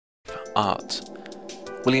Art.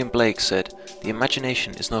 William Blake said, "The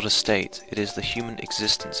imagination is not a state, it is the human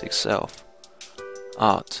existence itself."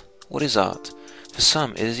 Art. What is art? For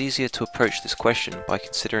some, it is easier to approach this question by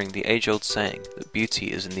considering the age-old saying that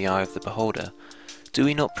beauty is in the eye of the beholder. Do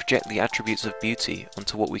we not project the attributes of beauty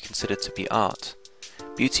onto what we consider to be art?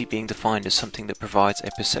 Beauty being defined as something that provides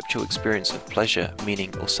a perceptual experience of pleasure,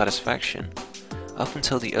 meaning, or satisfaction. Up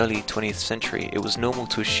until the early 20th century, it was normal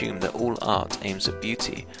to assume that all art aims at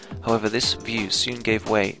beauty. However, this view soon gave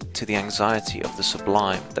way to the anxiety of the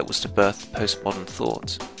sublime that was to birth postmodern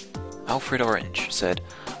thought. Alfred Orange said,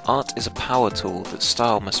 "Art is a power tool that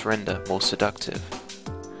style must render more seductive."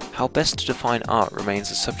 How best to define art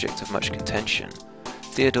remains a subject of much contention.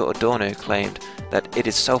 Theodor A claimed that it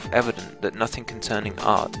is self-evident that nothing concerning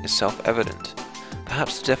art is self-evident.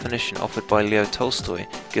 Perhaps the definition offered by Leo Tolstoy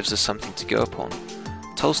gives us something to go upon.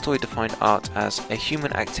 Tolstoy defined art as a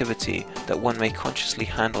human activity that one may consciously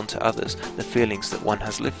hand on to others the feelings that one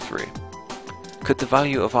has lived through. Could the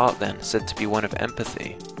value of art then said to be one of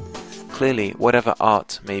empathy? Clearly, whatever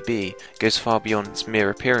art may be goes far beyond its mere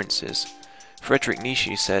appearances. Friedrich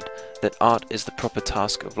Nietzsche said that art is the proper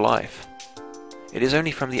task of life. It is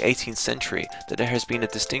only from the 18th century that there has been a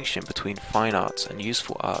distinction between fine arts and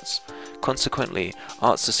useful arts. Consequently,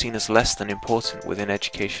 arts are seen as less than important within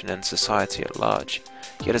education and society at large.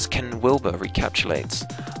 Yet as Ken Wilber recapitulates,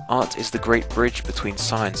 art is the great bridge between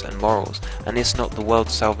science and morals, and is not the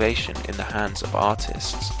world's salvation in the hands of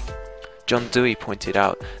artists. John Dewey pointed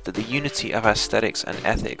out that the unity of aesthetics and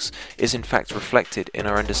ethics is in fact reflected in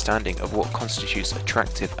our understanding of what constitutes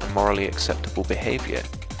attractive and morally acceptable behavior.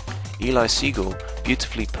 Eli Siegel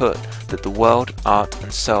beautifully put that the world, art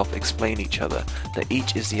and self explain each other, that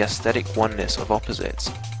each is the aesthetic oneness of opposites,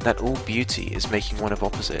 that all beauty is making one of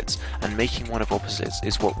opposites, and making one of opposites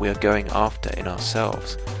is what we are going after in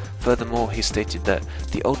ourselves. Furthermore, he stated that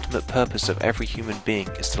the ultimate purpose of every human being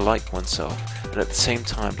is to like oneself, and at the same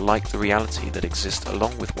time like the reality that exists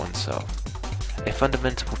along with oneself. A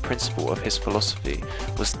fundamental principle of his philosophy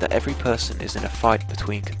was that every person is in a fight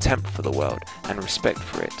between contempt for the world and respect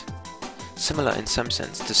for it. Similar in some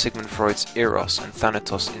sense to Sigmund Freud's Eros and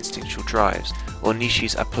Thanatos instinctual drives, or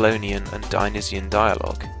Nietzsche's Apollonian and Dionysian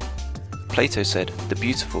dialogue. Plato said, "The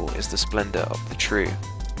beautiful is the splendor of the true."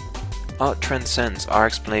 Art transcends our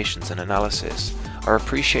explanations and analysis. Our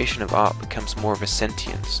appreciation of art becomes more of a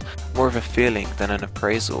sentience, more of a feeling than an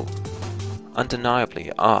appraisal.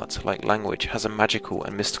 Undeniably, art, like language, has a magical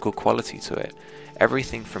and mystical quality to it.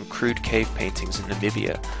 Everything from crude cave paintings in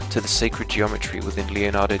Namibia to the sacred geometry within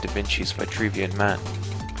Leonardo da Vinci's Vitruvian Man.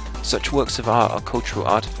 Such works of art are cultural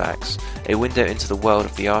artifacts, a window into the world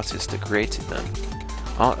of the artist that created them.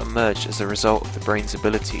 Art emerged as a result of the brain's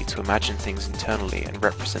ability to imagine things internally and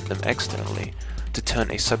represent them externally, to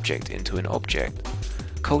turn a subject into an object.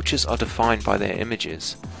 Cultures are defined by their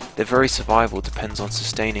images. Their very survival depends on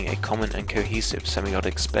sustaining a common and cohesive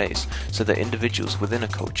semiotic space so that individuals within a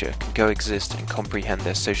culture can coexist and comprehend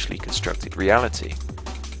their socially constructed reality.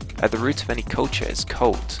 At the root of any culture is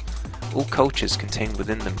cult. All cultures contain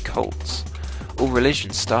within them cults. All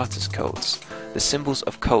religions start as cults. The symbols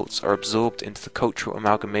of cults are absorbed into the cultural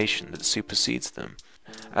amalgamation that supersedes them.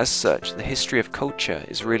 As such, the history of culture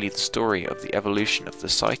is really the story of the evolution of the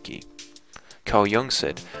psyche. Carl Jung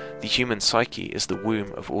said, "The human psyche is the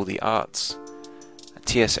womb of all the arts."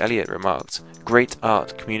 T.S. Eliot remarked, "Great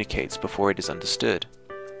art communicates before it is understood."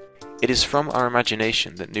 It is from our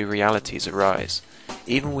imagination that new realities arise.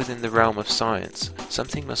 Even within the realm of science,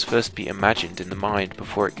 something must first be imagined in the mind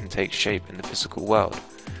before it can take shape in the physical world.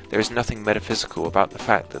 There is nothing metaphysical about the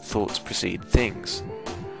fact that thoughts precede things.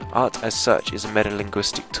 Art as such is a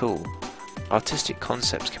metalinguistic tool. Artistic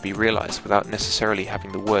concepts can be realized without necessarily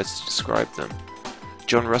having the words to describe them.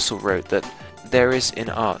 John Russell wrote that there is in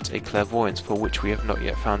art a clairvoyance for which we have not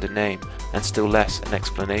yet found a name, and still less an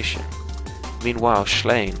explanation. Meanwhile,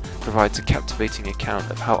 Schlein provides a captivating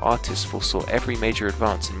account of how artists foresaw every major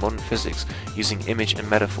advance in modern physics using image and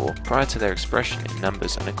metaphor prior to their expression in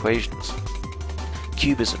numbers and equations.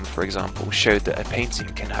 Cubism, for example, showed that a painting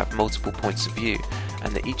can have multiple points of view,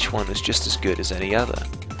 and that each one was just as good as any other.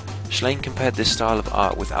 Schlein compared this style of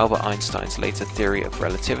art with Albert Einstein's later theory of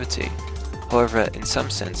relativity. However, in some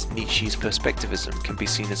sense, Nietzsche's perspectivism can be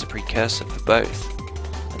seen as a precursor for both.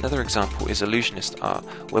 Another example is illusionist art,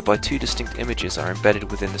 whereby two distinct images are embedded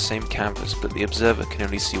within the same canvas, but the observer can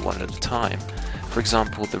only see one at a time. For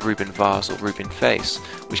example, the Rubin vase or Rubin face,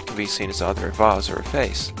 which can be seen as either a vase or a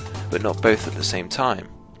face, but not both at the same time.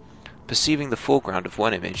 Perceiving the foreground of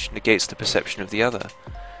one image negates the perception of the other.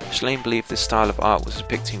 Schlein believed this style of art was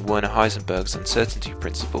depicting Werner Heisenberg's uncertainty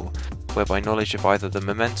principle, whereby knowledge of either the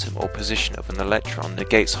momentum or position of an electron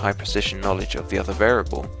negates high-precision knowledge of the other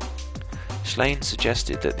variable. Schlein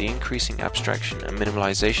suggested that the increasing abstraction and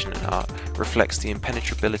minimalization in art reflects the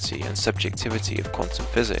impenetrability and subjectivity of quantum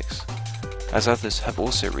physics. As others have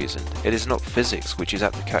also reasoned, it is not physics which is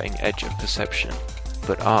at the cutting edge of perception,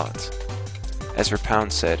 but art. Ezra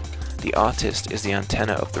Pound said, "The artist is the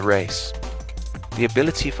antenna of the race." The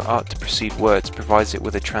ability for art to precede words provides it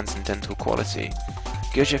with a transcendental quality.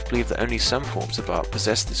 Gurdjieff believed that only some forms of art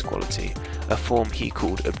possess this quality, a form he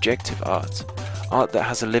called objective art. Art that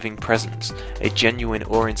has a living presence, a genuine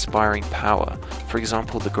awe-inspiring power, for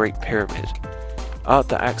example the Great Pyramid. Art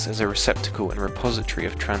that acts as a receptacle and repository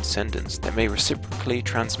of transcendence that may reciprocally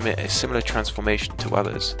transmit a similar transformation to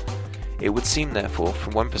others. It would seem therefore,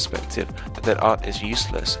 from one perspective, that art is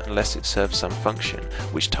useless unless it serves some function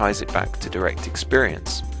which ties it back to direct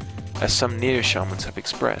experience. As some neo-shamans have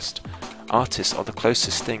expressed, artists are the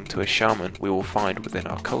closest thing to a shaman we will find within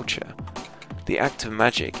our culture. The act of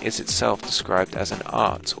magic is itself described as an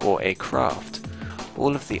art or a craft.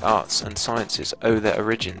 All of the arts and sciences owe their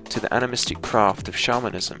origin to the animistic craft of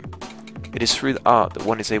shamanism. It is through the art that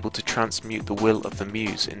one is able to transmute the will of the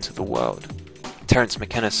muse into the world. Terence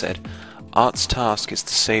McKenna said, "Art's task is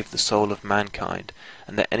to save the soul of mankind,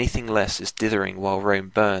 and that anything less is dithering while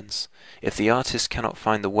Rome burns. If the artist cannot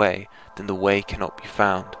find the way, then the way cannot be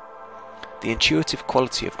found." The intuitive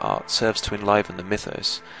quality of art serves to enliven the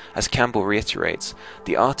mythos. As Campbell reiterates,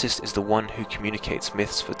 the artist is the one who communicates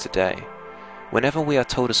myths for today. Whenever we are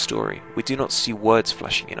told a story, we do not see words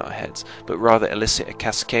flashing in our heads, but rather elicit a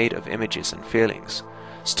cascade of images and feelings.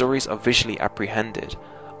 Stories are visually apprehended.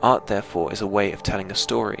 Art, therefore, is a way of telling a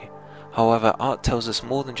story. However, art tells us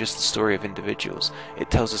more than just the story of individuals. It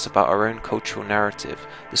tells us about our own cultural narrative,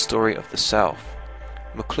 the story of the self.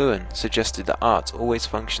 McLuhan suggested that art always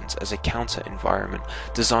functions as a counter-environment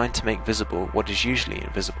designed to make visible what is usually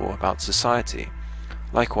invisible about society.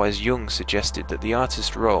 Likewise, Jung suggested that the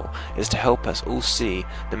artist's role is to help us all see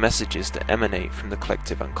the messages that emanate from the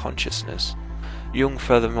collective unconsciousness. Jung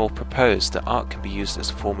furthermore proposed that art can be used as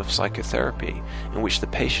a form of psychotherapy, in which the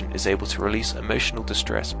patient is able to release emotional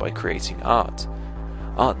distress by creating art.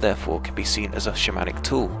 Art, therefore, can be seen as a shamanic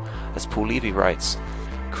tool. As Paul Levy writes,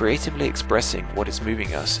 "Creatively expressing what is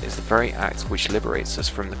moving us is the very act which liberates us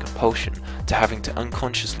from the compulsion to having to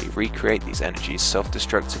unconsciously recreate these energies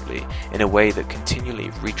self-destructively in a way that continually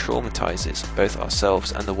re-traumatizes both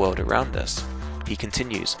ourselves and the world around us." He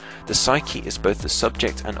continues, "The psyche is both the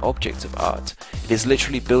subject and object of art. It is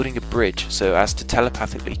literally building a bridge so as to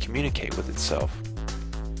telepathically communicate with itself."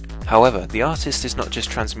 However, the artist is not just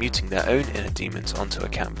transmuting their own inner demons onto a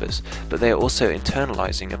canvas, but they are also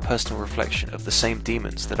internalizing a personal reflection of the same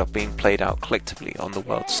demons that are being played out collectively on the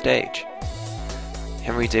world stage.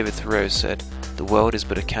 Henry David Thoreau said, "The world is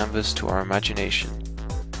but a canvas to our imagination."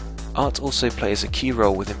 Art also plays a key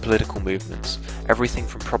role within political movements, everything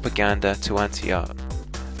from propaganda to anti-art.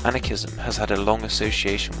 Anarchism has had a long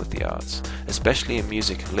association with the arts, especially in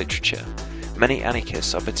music and literature. Many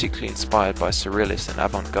anarchists are particularly inspired by surrealist and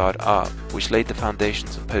avant-garde art, which laid the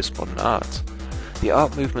foundations of postmodern art. The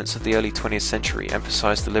art movements of the early 20th century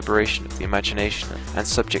emphasized the liberation of the imagination and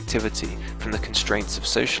subjectivity from the constraints of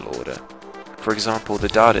social order. For example, the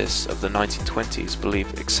Dadaists of the 1920s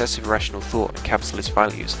believed excessive rational thought and capitalist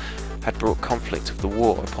values had brought conflict of the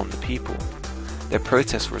war upon the people. Their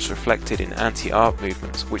protest was reflected in anti-art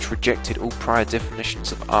movements which rejected all prior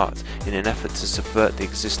definitions of art in an effort to subvert the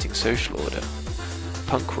existing social order.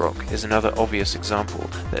 Punk rock is another obvious example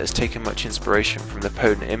that has taken much inspiration from the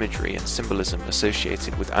potent imagery and symbolism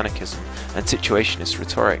associated with anarchism and situationist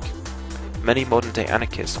rhetoric. Many modern-day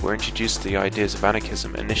anarchists were introduced to the ideas of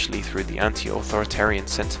anarchism initially through the anti-authoritarian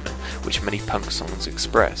sentiment which many punk songs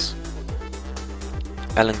express.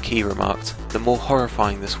 Ellen Key remarked, "The more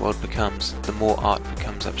horrifying this world becomes, the more art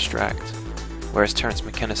becomes abstract." Whereas Terence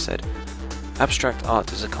McKenna said, "Abstract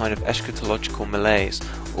art is a kind of eschatological malaise.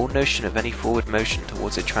 All notion of any forward motion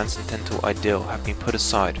towards a transcendental ideal have been put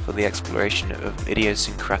aside for the exploration of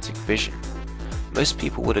idiosyncratic vision." Most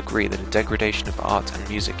people would agree that a degradation of art and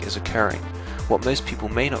music is occurring. What most people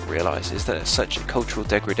may not realize is that such a cultural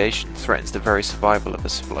degradation threatens the very survival of a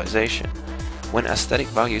civilization. When aesthetic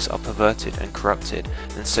values are perverted and corrupted,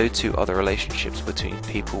 then so too are the relationships between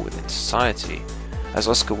people within society. As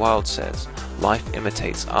Oscar Wilde says, "Life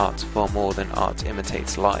imitates art far more than art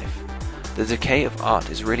imitates life." The decay of art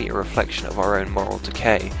is really a reflection of our own moral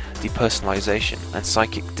decay, depersonalization, and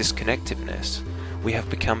psychic disconnectedness. We have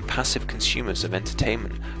become passive consumers of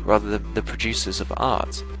entertainment rather than the producers of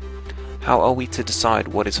art. How are we to decide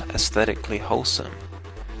what is aesthetically wholesome?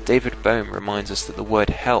 David Bohm reminds us that the word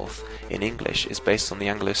health in English is based on the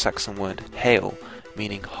Anglo-Saxon word hale,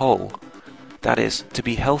 meaning whole. That is, to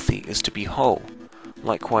be healthy is to be whole.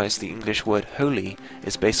 Likewise, the English word holy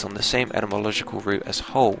is based on the same etymological root as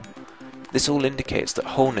whole. This all indicates that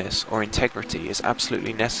wholeness or integrity is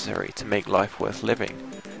absolutely necessary to make life worth living.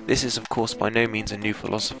 This is of course by no means a new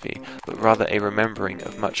philosophy, but rather a remembering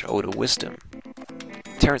of much older wisdom.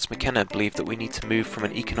 Terence McKenna believed that we need to move from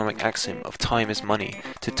an economic axiom of time is money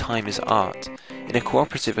to time is art. In a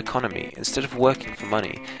cooperative economy, instead of working for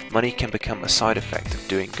money, money can become a side effect of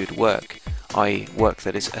doing good work, i.e. work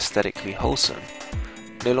that is aesthetically wholesome.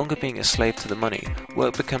 No longer being a slave to the money,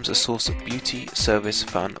 work becomes a source of beauty, service,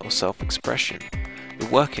 fun, or self-expression. The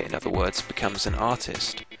worker, in other words, becomes an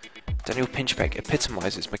artist. Daniel Pinchbeck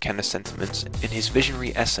epitomizes McKenna's sentiments in his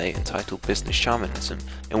visionary essay entitled Business Shamanism,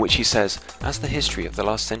 in which he says, as the history of the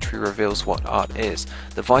last century reveals what art is,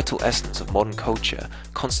 the vital essence of modern culture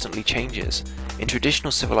constantly changes. In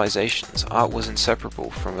traditional civilizations, art was inseparable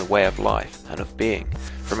from a way of life and of being,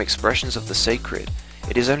 from expressions of the sacred.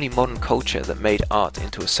 It is only modern culture that made art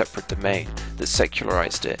into a separate domain, that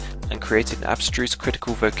secularized it, and created an abstruse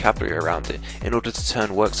critical vocabulary around it in order to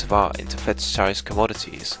turn works of art into fetishized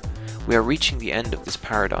commodities. We are reaching the end of this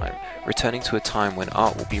paradigm, returning to a time when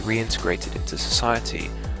art will be reintegrated into society,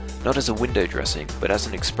 not as a window dressing, but as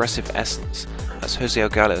an expressive essence, as Jose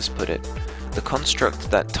Algalez put it. The construct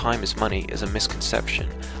that time is money is a misconception,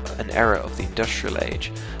 an error of the industrial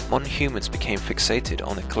age. Modern humans became fixated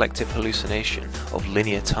on a collective hallucination of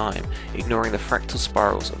linear time, ignoring the fractal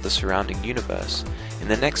spirals of the surrounding universe. In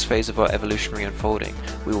the next phase of our evolutionary unfolding,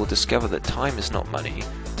 we will discover that time is not money,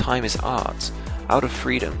 time is art. Out of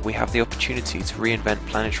freedom, we have the opportunity to reinvent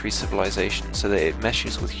planetary civilization so that it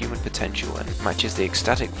meshes with human potential and matches the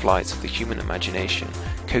ecstatic flights of the human imagination,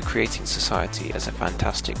 co-creating society as a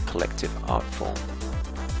fantastic collective art form.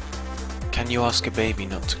 Can you ask a baby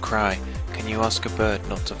not to cry? Can you ask a bird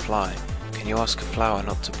not to fly? Can you ask a flower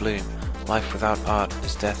not to bloom? Life without art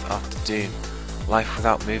is death after doom. Life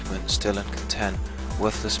without movement, still and content.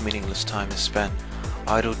 Worthless, meaningless time is spent.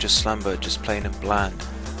 Idle, just slumber, just plain and bland.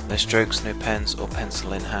 No strokes, no pens, or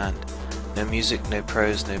pencil in hand. No music, no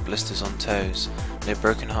prose, no blisters on toes. No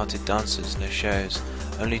broken-hearted dancers, no shows.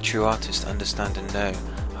 Only true artists understand and know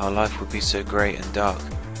how life would be so grey and dark.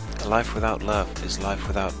 A life without love is life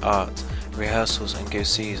without art. Rehearsals and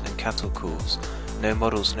go-sees and cattle calls. No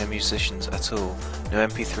models, no musicians at all. No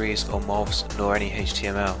MP3s or MOVs, nor any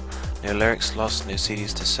HTML. No lyrics lost, no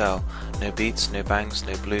CDs to sell. No beats, no bangs,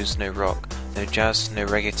 no blues, no rock. No jazz, no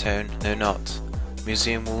reggaeton, no not.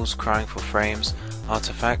 Museum walls crying for frames,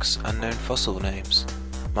 artifacts, unknown fossil names.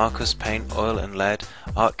 Markers, paint, oil and lead,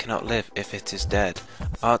 art cannot live if it is dead.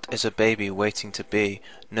 Art is a baby waiting to be,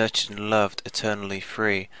 nurtured and loved, eternally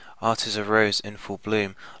free. Art is a rose in full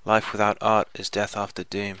bloom, life without art is death after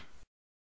doom.